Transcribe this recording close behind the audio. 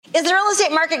Is the real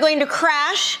estate market going to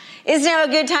crash? Is now a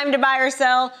good time to buy or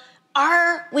sell?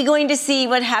 Are we going to see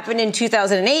what happened in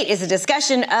 2008 is a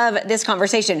discussion of this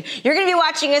conversation. You're going to be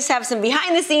watching us have some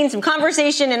behind the scenes, some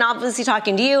conversation, and obviously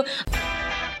talking to you.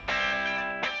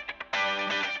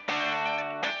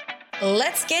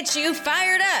 Let's get you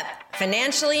fired up.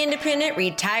 Financially independent,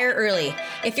 retire early.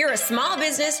 If you're a small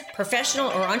business,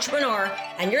 professional, or entrepreneur,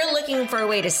 and you're looking for a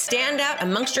way to stand out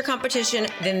amongst your competition,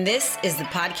 then this is the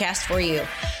podcast for you.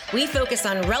 We focus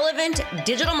on relevant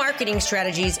digital marketing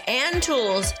strategies and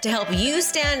tools to help you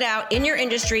stand out in your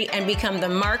industry and become the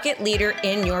market leader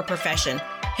in your profession.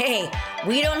 Hey,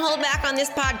 we don't hold back on this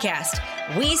podcast.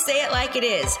 We say it like it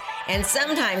is. And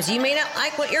sometimes you may not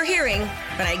like what you're hearing,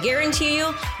 but I guarantee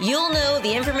you, you'll know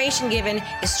the information given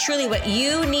is truly what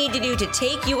you need to do to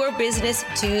take your business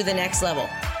to the next level.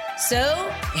 So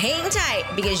hang tight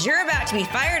because you're about to be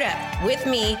fired up with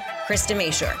me, Krista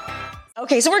Mashore.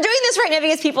 Okay, so we're doing this right now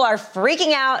because people are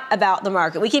freaking out about the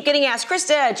market. We keep getting asked,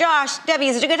 Krista, Josh, Debbie,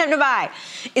 is it a good time to buy?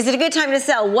 Is it a good time to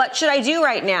sell? What should I do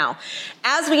right now?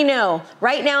 As we know,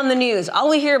 right now in the news, all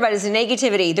we hear about is the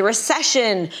negativity, the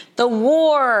recession, the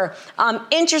war,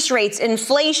 interest rates,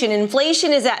 inflation.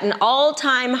 Inflation is at an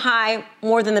all-time high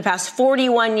more than the past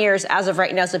 41 years as of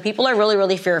right now. So people are really,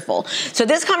 really fearful. So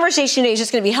this conversation today is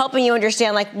just going to be helping you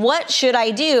understand, like, what should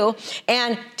I do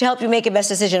and to help you make a best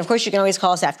decision. Of course, you can always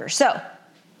call us after. So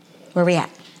where are we at?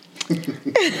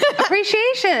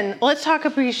 Appreciation. Let's talk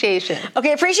appreciation.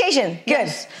 Okay, appreciation. Good.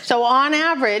 Yes. So on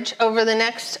average, over the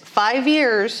next 5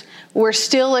 years, we're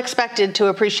still expected to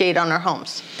appreciate on our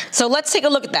homes. So let's take a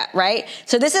look at that, right?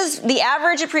 So this is the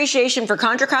average appreciation for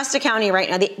Contra Costa County right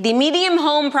now. The median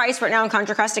home price right now in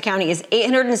Contra Costa County is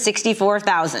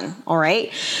 $864,000, all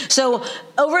right? So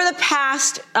over the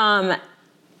past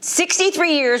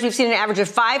 63 years, we've seen an average of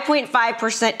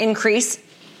 5.5% increase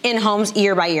in homes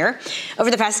year by year. Over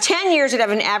the past 10 years, we'd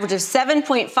have an average of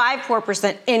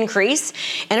 7.54% increase.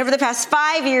 And over the past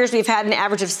 5 years, we've had an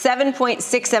average of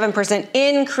 7.67%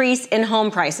 increase in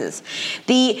home prices.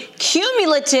 The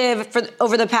cumulative for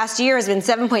over the past year has been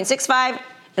 7.65,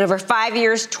 and over 5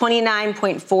 years,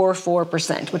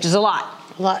 29.44%, which is a lot.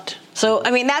 A lot. So,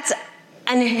 I mean, that's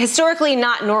and historically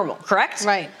not normal, correct?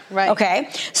 Right.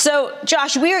 Okay. So,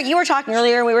 Josh, you were talking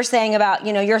earlier, and we were saying about,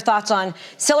 your thoughts on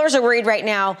sellers are worried right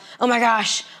now. Oh my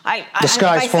gosh, the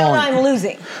sky's falling. I'm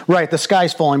losing. Right, the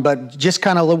sky's falling. But just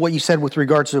kind of what you said with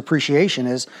regards to appreciation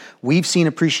is we've seen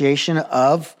appreciation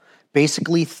of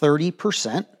basically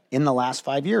 30% in the last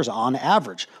 5 years on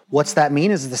average. What's that mean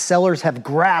is the sellers have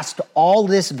grasped all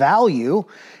this value.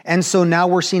 And so now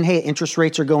we're seeing, hey, interest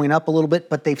rates are going up a little bit,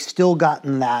 but they've still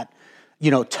gotten that,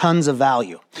 tons of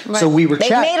value. Right. So we were They've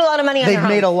made a lot of money on their home.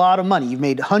 They've made a lot of money. You've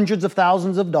made hundreds of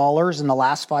thousands of dollars in the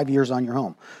last 5 years on your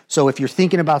home. So if you're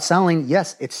thinking about selling,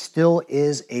 yes, it still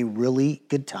is a really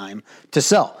good time to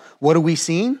sell. What are we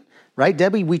seeing? Right,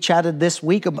 Debbie? We chatted this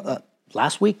week,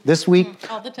 this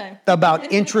week. All the time.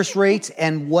 About interest rates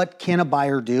and what can a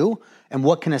buyer do and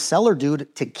what can a seller do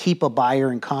to keep a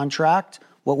buyer in contract.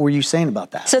 What were you saying about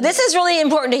that? So this is really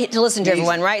important to listen to,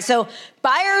 everyone, right? So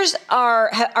buyers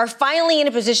are finally in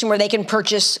a position where they can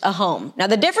purchase a home. Now,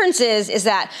 the difference is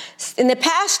that in the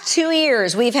past 2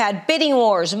 years, we've had bidding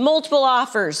wars, multiple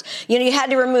offers. You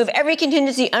had to remove every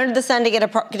contingency under the sun to get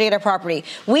a property.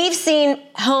 We've seen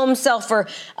homes sell for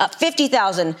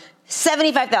 $50,000.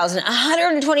 $75,000,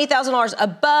 $120,000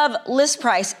 above list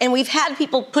price, and we've had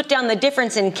people put down the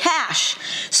difference in cash.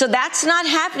 So that's not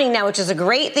happening now, which is a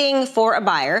great thing for a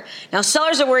buyer. Now,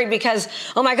 sellers are worried because,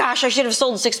 oh my gosh, I should have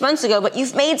sold 6 months ago, but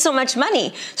you've made so much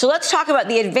money. So let's talk about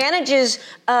the advantages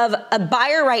of a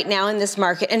buyer right now in this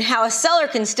market and how a seller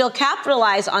can still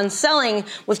capitalize on selling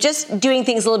with just doing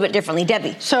things a little bit differently.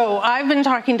 Debbie. So I've been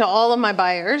talking to all of my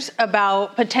buyers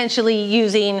about potentially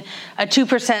using a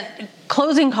 2%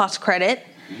 closing cost credit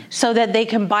so that they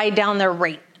can buy down their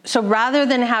rate. So rather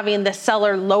than having the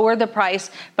seller lower the price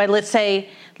by, let's say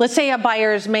a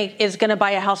buyer is going to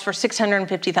buy a house for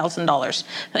 $650,000.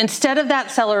 Instead of that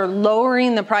seller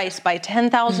lowering the price by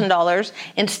 $10,000,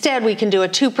 instead we can do a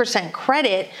 2%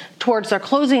 credit towards their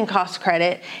closing cost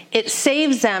credit. It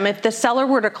saves them, if the seller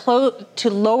were to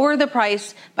lower the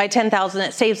price by $10,000,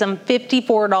 it saves them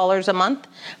 $54 a month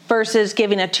versus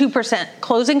giving a 2%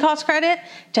 closing cost credit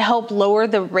to help lower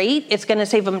the rate. It's going to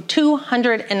save them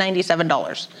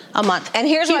 $297 a month. And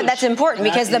here's why that's important,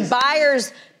 because the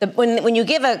buyers, when you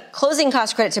give a closing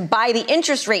cost credit to buy the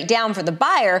interest rate down for the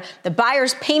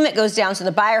buyer's payment goes down, so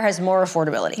the buyer has more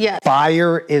affordability. Yeah.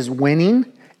 Buyer is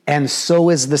winning and so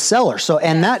is the seller. So,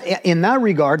 and that, in that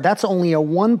regard, that's only a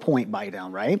 1 point buy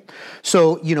down, right?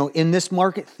 So, in this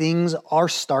market, things are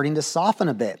starting to soften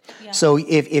a bit. Yeah. So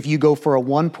if you go for a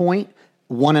 1 point,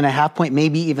 1.5 point,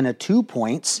 maybe even a 2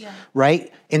 points, right?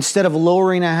 Instead of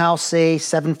lowering a house, say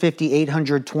 750,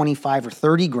 800, 25 or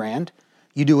 30 grand,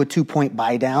 you do a 2 point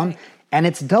buy down. And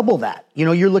it's double that.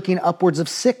 You're looking upwards of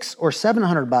 $600 or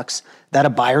 $700 that a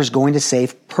buyer's going to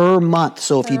save per month.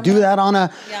 So if you do that on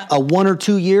a 1 or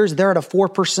 2 years, they're at a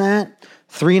 4%,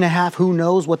 3.5%, who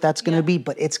knows what that's going to be,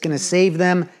 but it's going to save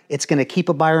them. It's going to keep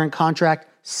a buyer in contract.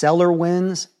 Seller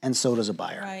wins, and so does a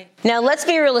buyer. Right. Now, let's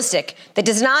be realistic. That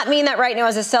does not mean that right now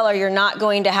as a seller, you're not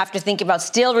going to have to think about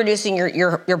still reducing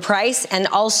your price and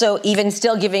also even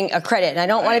still giving a credit. And I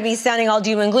don't want to be sounding all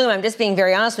doom and gloom. I'm just being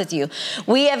very honest with you.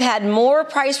 We have had more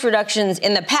price reductions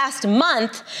in the past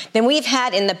month than we've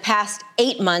had in the past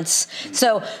 8 months.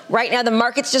 So right now, the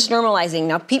market's just normalizing.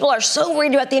 Now, people are so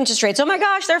worried about the interest rates. Oh my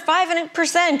gosh, they're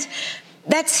 5%.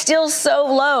 That's still so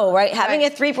low, right? Having a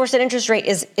 3% interest rate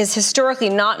is historically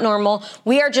not normal.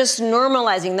 We are just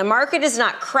normalizing. The market is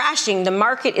not crashing. The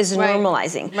market is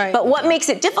normalizing. Right. But what makes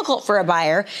it difficult for a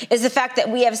buyer is the fact that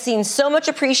we have seen so much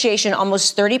appreciation,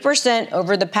 almost 30%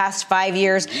 over the past 5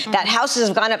 years, that houses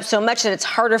have gone up so much that it's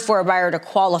harder for a buyer to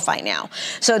qualify now.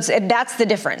 So that's the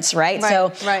difference, right?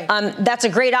 So that's a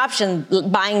great option,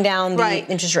 buying down the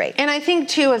interest rate. And I think,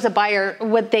 too, as a buyer,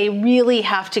 what they really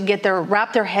have to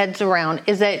wrap their heads around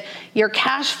is that your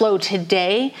cash flow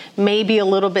today may be a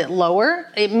little bit lower.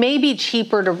 It may be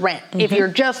cheaper to rent if you're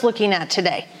just looking at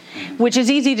today, which is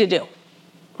easy to do,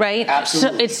 right?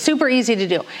 Absolutely. So it's super easy to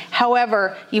do.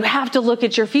 However, you have to look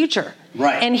at your future.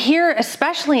 Right. And here,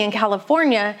 especially in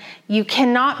California, you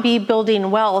cannot be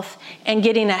building wealth and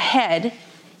getting ahead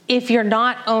if you're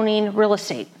not owning real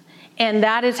estate. And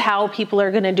that is how people are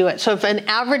going to do it. So if an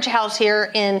average house here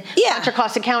in Contra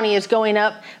Costa County is going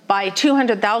up by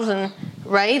 $200,000,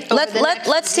 right?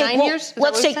 Let's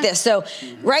take this. So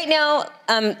right now,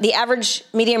 the average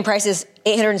median price is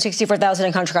 $864,000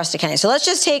 in Contra Costa County. So let's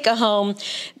just take a home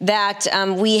that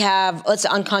we have.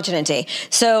 On Continente.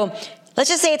 So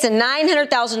let's just say it's a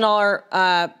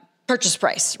 $900,000 purchase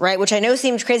price, right? Which I know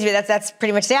seems crazy, but that's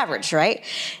pretty much the average, right?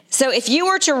 So if you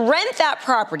were to rent that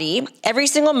property every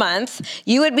single month,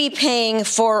 you would be paying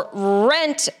for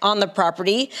rent on the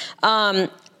property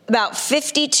about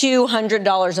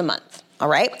 $5,200 a month. All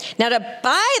right. Now, to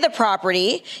buy the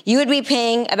property, you would be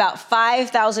paying about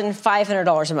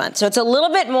 $5,500 a month. So it's a little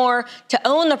bit more to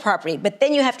own the property. But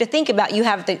then you have to think about, you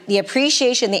have the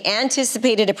appreciation, the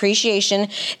anticipated appreciation.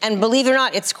 And believe it or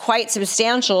not, it's quite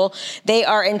substantial. They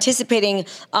are anticipating,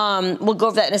 we'll go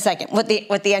over that in a second, what the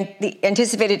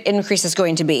anticipated increase is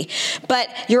going to be. But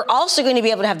you're also going to be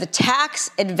able to have the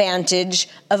tax advantage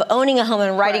of owning a home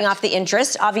and writing off the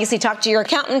interest. Obviously, talk to your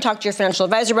accountant, talk to your financial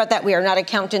advisor about that. We are not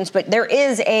accountants, but there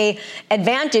is a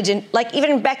advantage. And like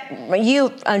even you,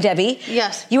 Debbie,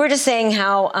 yes, you were just saying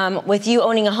how with you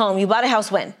owning a home, you bought a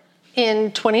house when?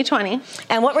 In 2020.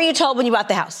 And what were you told when you bought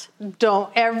the house?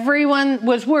 Everyone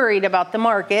was worried about the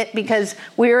market because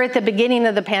we were at the beginning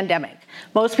of the pandemic.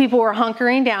 Most people were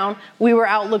hunkering down. We were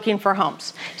out looking for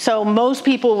homes. So most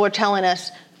people were telling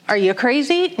us, are you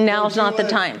crazy? Now's not the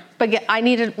time. But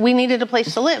we needed a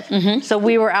place to live. So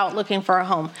we were out looking for a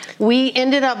home. We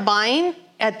ended up buying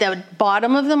at the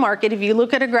bottom of the market. If you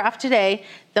look at a graph today,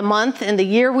 the month and the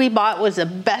year we bought was the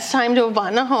best time to have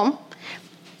bought a home,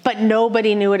 but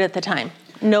nobody knew it at the time.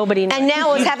 Nobody knew. And now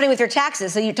what's happening with your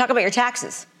taxes? So you talk about your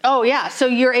taxes. Oh, yeah. So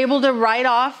you're able to write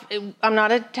off. I'm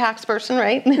not a tax person,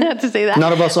 right? I have to say that.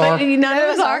 None of us are. None of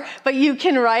us are. But you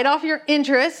can write off your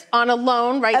interest on a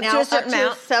loan right now up to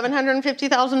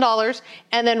 $750,000,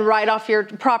 and then write off your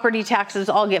property taxes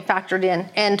all get factored in.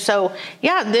 And so,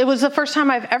 yeah, it was the first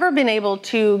time I've ever been able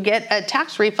to get a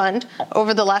tax refund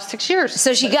over the last 6 years.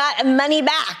 So she got money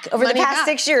back over the past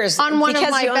 6 years. On one of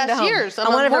my best years.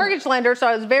 I'm a mortgage lender, so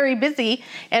I was very busy.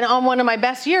 And on one of my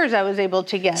best years, I was able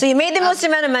to get. So you made the most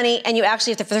amount of money, and you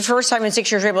actually, for the first time in 6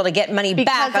 years, were able to get money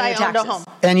back on your taxes. Because I owned a home.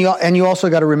 And you also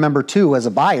got to remember too, as a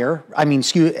buyer,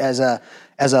 as a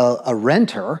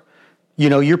renter,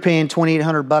 you're paying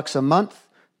 $2,800 a month.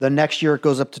 The next year it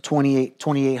goes up to $2,800,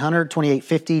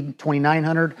 $2,850,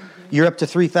 $2,900. You're up to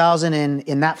 $3,000. And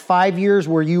in that 5 years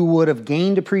where you would have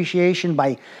gained appreciation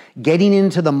by getting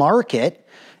into the market,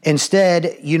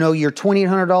 instead, your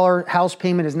 $2,800 house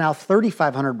payment is now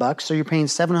 $3,500, so you're paying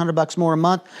 $700 more a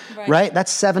month, right?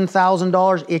 That's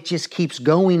 $7,000. It just keeps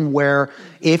going, where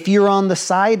if you're on the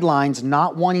sidelines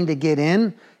not wanting to get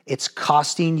in, it's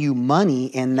costing you money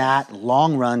in that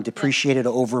long run, depreciated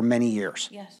over many years.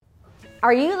 Yes.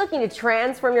 Are you looking to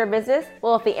transform your business?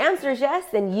 Well, if the answer is yes,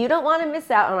 then you don't want to miss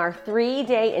out on our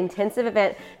 3-day intensive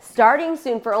event starting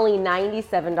soon for only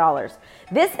 $97.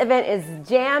 This event is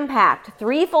jam-packed,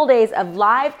 3 full days of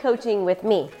live coaching with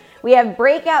me. We have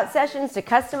breakout sessions to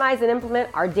customize and implement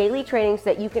our daily training so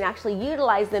that you can actually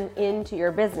utilize them into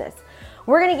your business.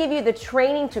 We're going to give you the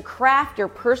training to craft your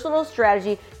personal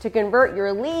strategy to convert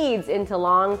your leads into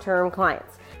long-term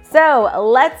clients. So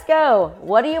let's go.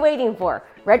 What are you waiting for?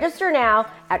 Register now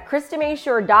at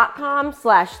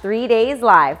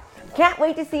KristaMayshore.com/3dayslive. Can't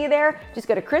wait to see you there. Just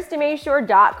go to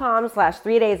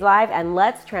KristaMayshore.com/3dayslive and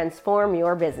let's transform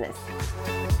your business.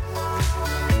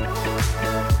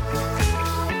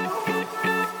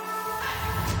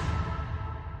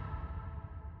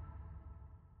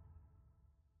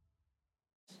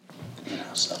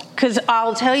 Because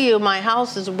I'll tell you, my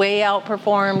house is way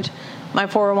outperformed my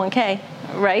 401k,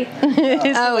 right?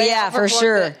 Oh yeah, for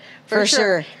sure. For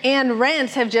sure. And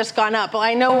rents have just gone up.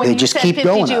 I know when you said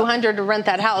 $5,200 to rent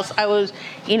that house, I was,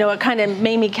 it kind of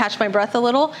made me catch my breath a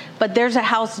little. But there's a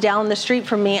house down the street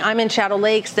from me. I'm in Shadow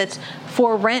Lakes that's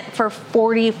for rent for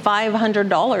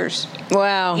 $4,500.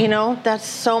 Wow. That's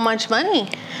so much money.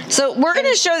 So we're going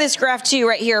to show this graph too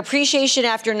right here, appreciation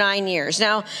after 9 years.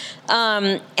 Now,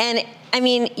 and I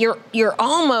mean, you're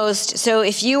almost, so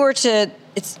if you were to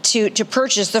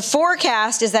purchase, the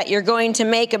forecast is that you're going to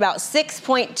make about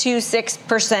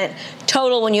 6.26%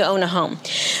 total when you own a home.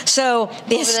 So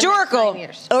the historical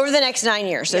over the next 9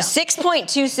 years. So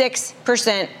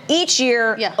 6.26% each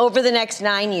year over the next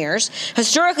 9 years.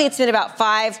 Historically, it's been about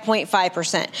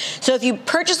 5.5%. So if you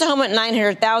purchase a home at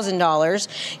 $900,000,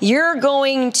 you're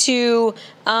going to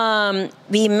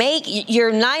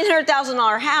your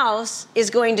 $900,000 house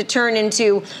is going to turn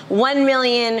into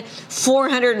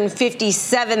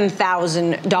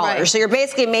 $1,457,000. Right. So you're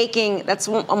basically making, that's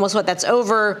almost what that's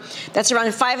over, that's around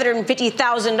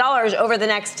 $550,000 over the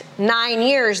next 9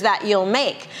 years that you'll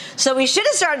make. So we should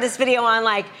have started this video on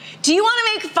do you want to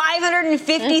make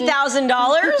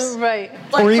 $550,000? Right.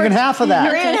 Or even half of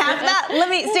that. Or even half of that? Let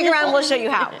me stick around and we'll show you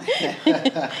how.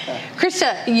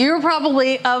 Krista, you're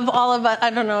probably, of all of us, I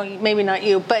don't know, maybe not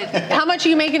you, but how much are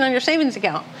you making on your savings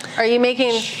account? Are you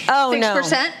making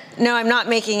 6%? No, I'm not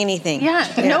making anything. Yeah.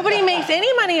 Nobody makes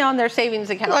any money on their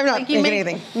savings account. I'm not making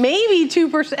anything. Maybe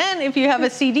 2% if you have a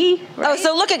CD. Right? Oh,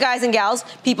 so look at guys and gals,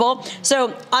 people.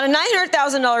 So on a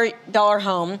 $900,000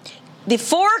 home, the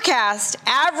forecast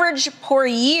average per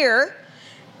year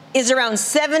is around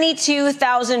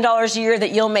 $72,000 a year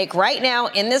that you'll make right now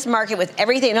in this market with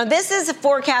everything. Now, this is a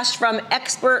forecast from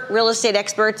expert real estate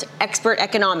experts, expert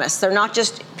economists. They're not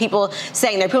just people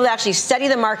saying, they're people that actually study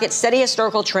the market, study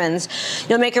historical trends.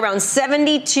 You'll make around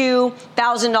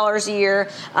 $72,000 a year.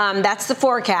 That's the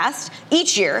forecast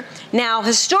each year. Now,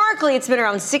 historically, it's been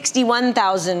around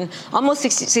 $61,000, almost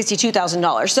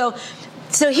 $62,000.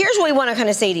 So here's what we want to kind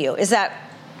of say to you is that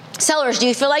sellers, do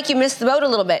you feel like you missed the boat a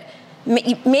little bit?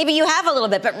 Maybe you have a little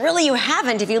bit, but really you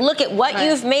haven't. If you look at what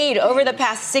you've made over the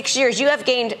past 6 years, you have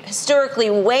gained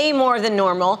historically way more than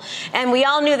normal. And we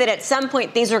all knew that at some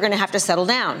point things were going to have to settle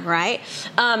down, right?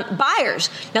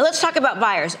 Buyers. Now let's talk about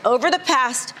buyers. Over the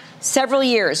past several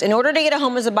years, in order to get a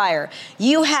home as a buyer,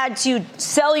 you had to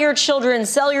sell your children,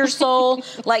 sell your soul,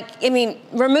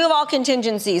 remove all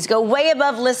contingencies, go way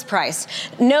above list price.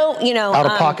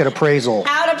 Out-of-pocket appraisal.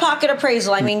 Out-of-pocket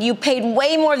appraisal. I mean, you paid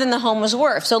way more than the home was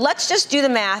worth. So let's just do the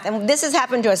math. And this has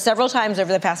happened to us several times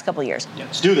over the past couple of years. Yeah,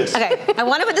 let's do this. Okay, I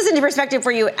want to put this into perspective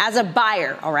for you as a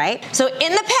buyer, all right? So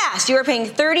in the past, you were paying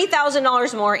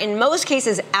 $30,000 more, in most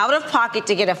cases, out of pocket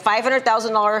to get a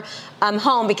 $500,000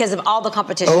 home because of all the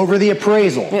competition. Over the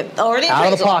appraisal.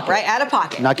 Out of the pocket. Right, out of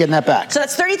pocket. Not getting that back. So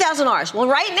that's $30,000. Well,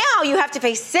 right now, you have to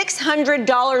pay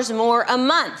 $600 more a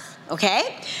month,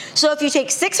 okay? So if you take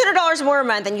 $600 more a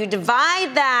month and you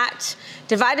divided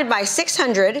by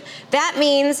 600, that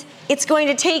means it's going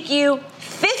to take you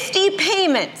 50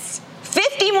 payments,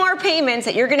 50 more payments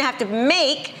that you're going to have to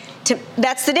make.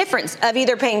 That's the difference of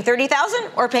either paying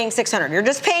 $30,000 or paying $600. You're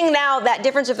just paying now that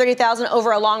difference of $30,000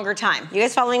 over a longer time. You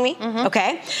guys following me? Mm-hmm.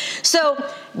 Okay. So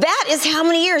that is how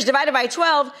many years divided by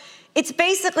 12. It's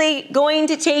basically going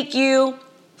to take you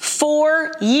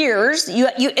 4 years.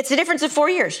 It's a difference of 4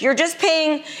 years. You're just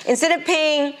paying, instead of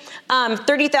paying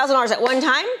 $30,000 at one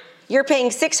time, you're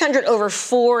paying $600 over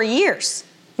 4 years.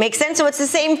 Makes sense? So it's the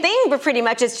same thing, but pretty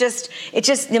much it's just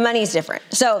the money's different.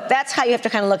 So that's how you have to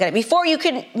kind of look at it. Before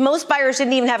most buyers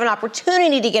didn't even have an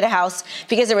opportunity to get a house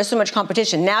because there was so much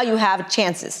competition. Now you have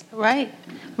chances. Right.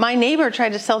 My neighbor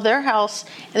tried to sell their house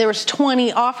and there was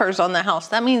 20 offers on the house.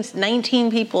 That means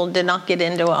 19 people did not get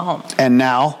into a home. And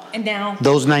now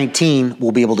those 19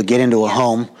 will be able to get into a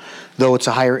home. though it's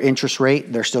a higher interest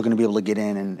rate, they're still going to be able to get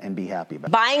in and be happy about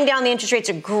it. Buying down the interest rate's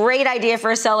a great idea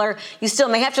for a seller. You still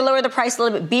may have to lower the price a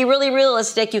little bit. Be really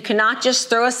realistic. You cannot just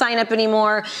throw a sign up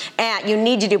anymore. And you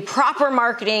need to do proper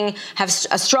marketing, have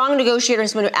a strong negotiator and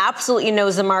someone who absolutely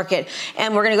knows the market.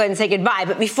 And we're going to go ahead and say goodbye.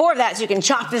 But before that, so you can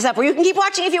chop this up, or you can keep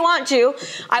watching if you want to,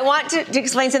 I want to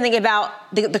explain something about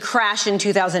the crash in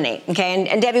 2008. Okay,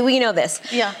 and Debbie, we know this.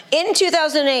 Yeah. In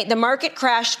 2008, the market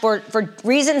crashed for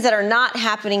reasons that are not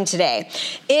happening today.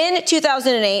 In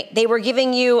 2008, they were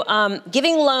giving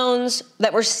loans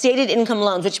that were stated income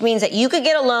loans, which means that you could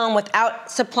get a loan without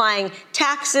supplying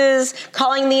taxes,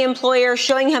 calling the employer,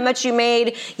 showing how much you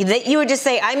made. That you would just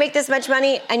say, I make this much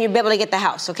money, and you'd be able to get the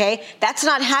house, okay? That's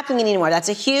not happening anymore. That's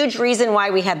a huge reason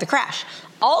why we had the crash.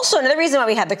 Also, another reason why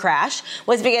we had the crash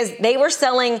was because they were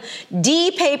selling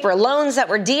D paper, loans that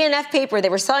were D and F paper. They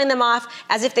were selling them off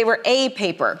as if they were A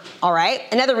paper, all right?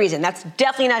 Another reason. That's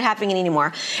definitely not happening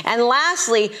anymore. And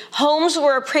lastly, homes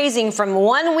were appraising from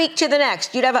 1 week to the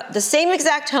next. You'd have the same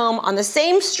exact home on the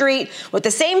same street with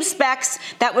the same specs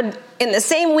that would, in the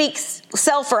same weeks,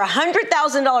 sell for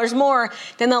 $100,000 more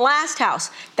than the last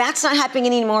house. That's not happening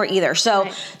anymore either. So,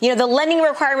 the lending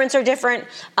requirements are different.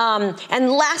 And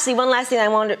lastly, one last thing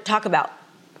I wanted to talk about.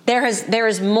 There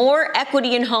is more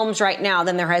equity in homes right now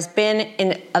than there has been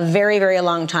in a very, very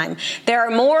long time. There are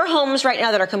more homes right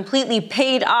now that are completely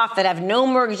paid off, that have no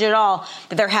mortgage at all,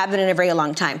 than there have been in a very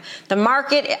long time. The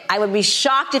market, I would be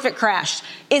shocked if it crashed.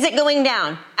 Is it going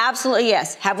down? Absolutely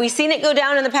yes. Have we seen it go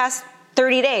down in the past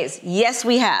 30 days? Yes,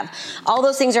 we have. All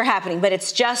those things are happening, but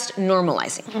it's just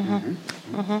normalizing. Mm-hmm.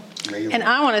 Mm-hmm. And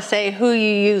I want to say who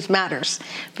you use matters,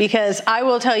 because I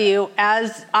will tell you,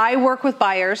 as I work with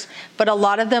buyers, but a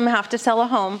lot of them have to sell a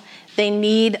home, they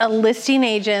need a listing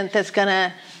agent that's going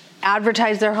to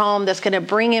advertise their home, that's going to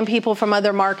bring in people from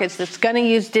other markets, that's going to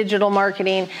use digital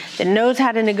marketing, that knows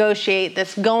how to negotiate,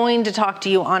 that's going to talk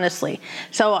to you honestly.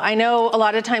 So I know a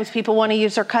lot of times people want to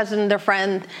use their cousin, their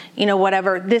friend,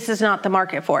 whatever. This is not the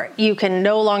market for it. You can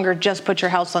no longer just put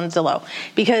your house on Zillow,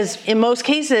 because in most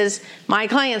cases, my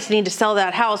clients need to sell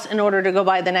that house in order to go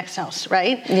buy the next house,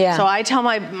 right? Yeah. So I tell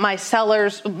my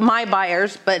sellers, my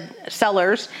buyers, but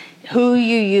sellers, who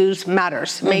you use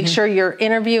matters. Make sure you're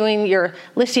interviewing your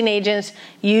listing agents,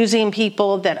 using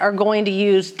people that are going to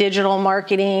use digital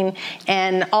marketing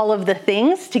and all of the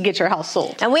things to get your house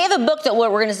sold. And we have a book that we're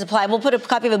going to supply. We'll put a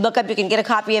copy of a book up. You can get a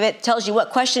copy of it. It tells you what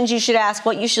questions you should ask,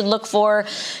 what you should look for.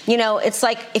 It's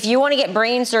like if you want to get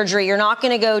brain surgery, you're not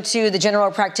going to go to the general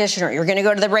practitioner. You're going to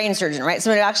go to the brain surgeon, right?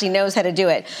 Someone who actually knows how to do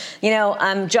it.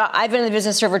 I've been in the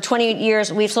business for over 20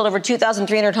 years. We've sold over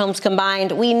 2,300 homes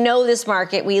combined. We know this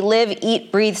market. We live,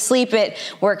 eat, breathe, sleep it.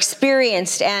 We're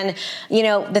experienced. And,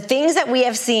 the things that we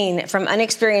have seen from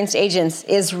unexperienced agents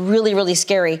is really, really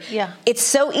scary. Yeah. It's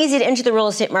so easy to enter the real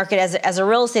estate market as a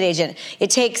real estate agent. It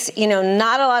takes,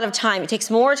 not a lot of time. It takes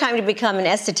more time to become an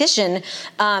esthetician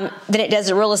than it does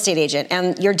a real estate agent.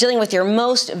 And you're dealing with your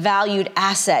most valued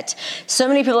asset. So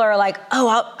many people are like,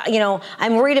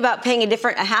 I'm worried about paying a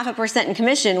 0.5% in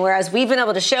commission, whereas we've been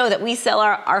able to show that we sell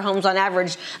our homes on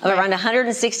average of around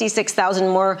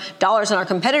 $166,000 more dollars than our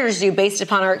competitors do, based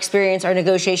upon our experience, our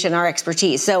negotiation, our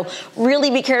expertise. So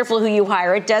really be careful who you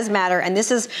hire. It does matter. And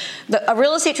this is a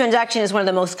real estate transaction is one of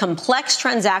the most complex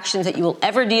transactions that you will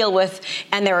ever deal with.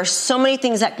 And there are so many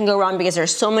things that can go wrong because there are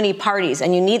so many parties,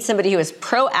 and you need somebody who is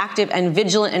proactive and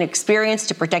vigilant and experienced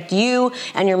to protect you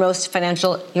and your most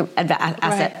financial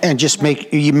asset. Right. And just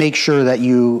make sure that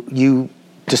you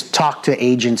just talk to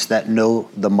agents that know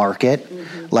the market,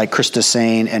 like Krista's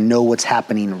saying, and know what's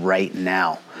happening right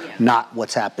now, not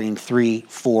what's happening 3,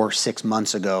 4, 6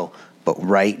 months ago, but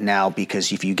right now.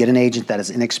 Because if you get an agent that is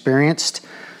inexperienced,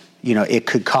 it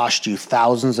could cost you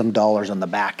thousands of dollars on the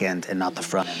back end and not the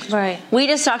front end. Right. We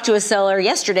just talked to a seller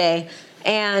yesterday,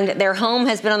 and their home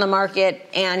has been on the market,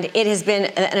 and it has been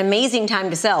an amazing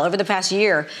time to sell over the past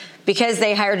year. Because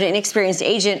they hired an inexperienced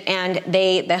agent and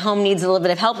the home needs a little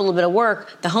bit of help, a little bit of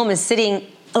work, the home is sitting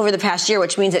over the past year,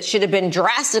 which means it should have been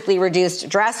drastically reduced,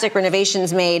 drastic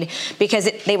renovations made, because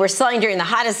they were selling during the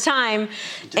hottest time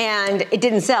and it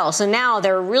didn't sell. So now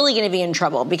they're really going to be in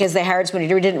trouble because they hired somebody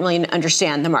who didn't really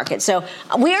understand the market. So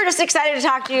we are just excited to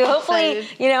talk to you. Hopefully,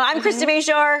 I'm Krista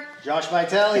Bayshore. Josh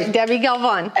Vitale. Debbie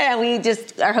Galvan. And we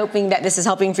just are hoping that this is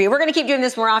helping for you. We're going to keep doing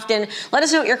this more often. Let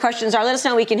us know what your questions are. Let us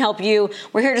know how we can help you.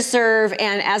 We're here to serve.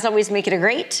 And as always, make it a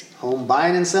great home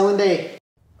buying and selling day.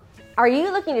 Are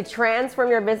you looking to transform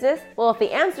your business? Well, if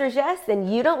the answer is yes, then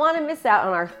you don't want to miss out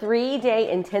on our 3-day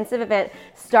intensive event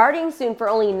starting soon for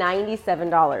only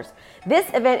 $97. This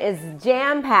event is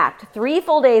jam-packed, 3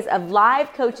 full days of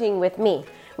live coaching with me.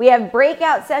 We have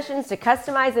breakout sessions to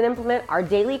customize and implement our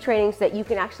daily trainings so that you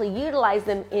can actually utilize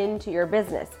them into your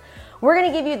business. We're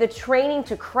going to give you the training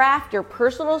to craft your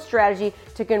personal strategy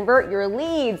to convert your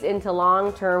leads into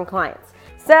long-term clients.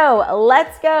 So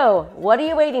let's go. What are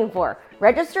you waiting for?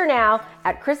 Register now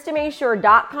at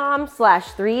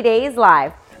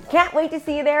KristaMashore.com/3dayslive. Can't wait to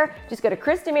see you there. Just go to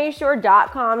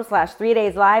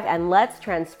KristaMashore.com/3dayslive and let's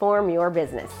transform your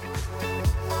business.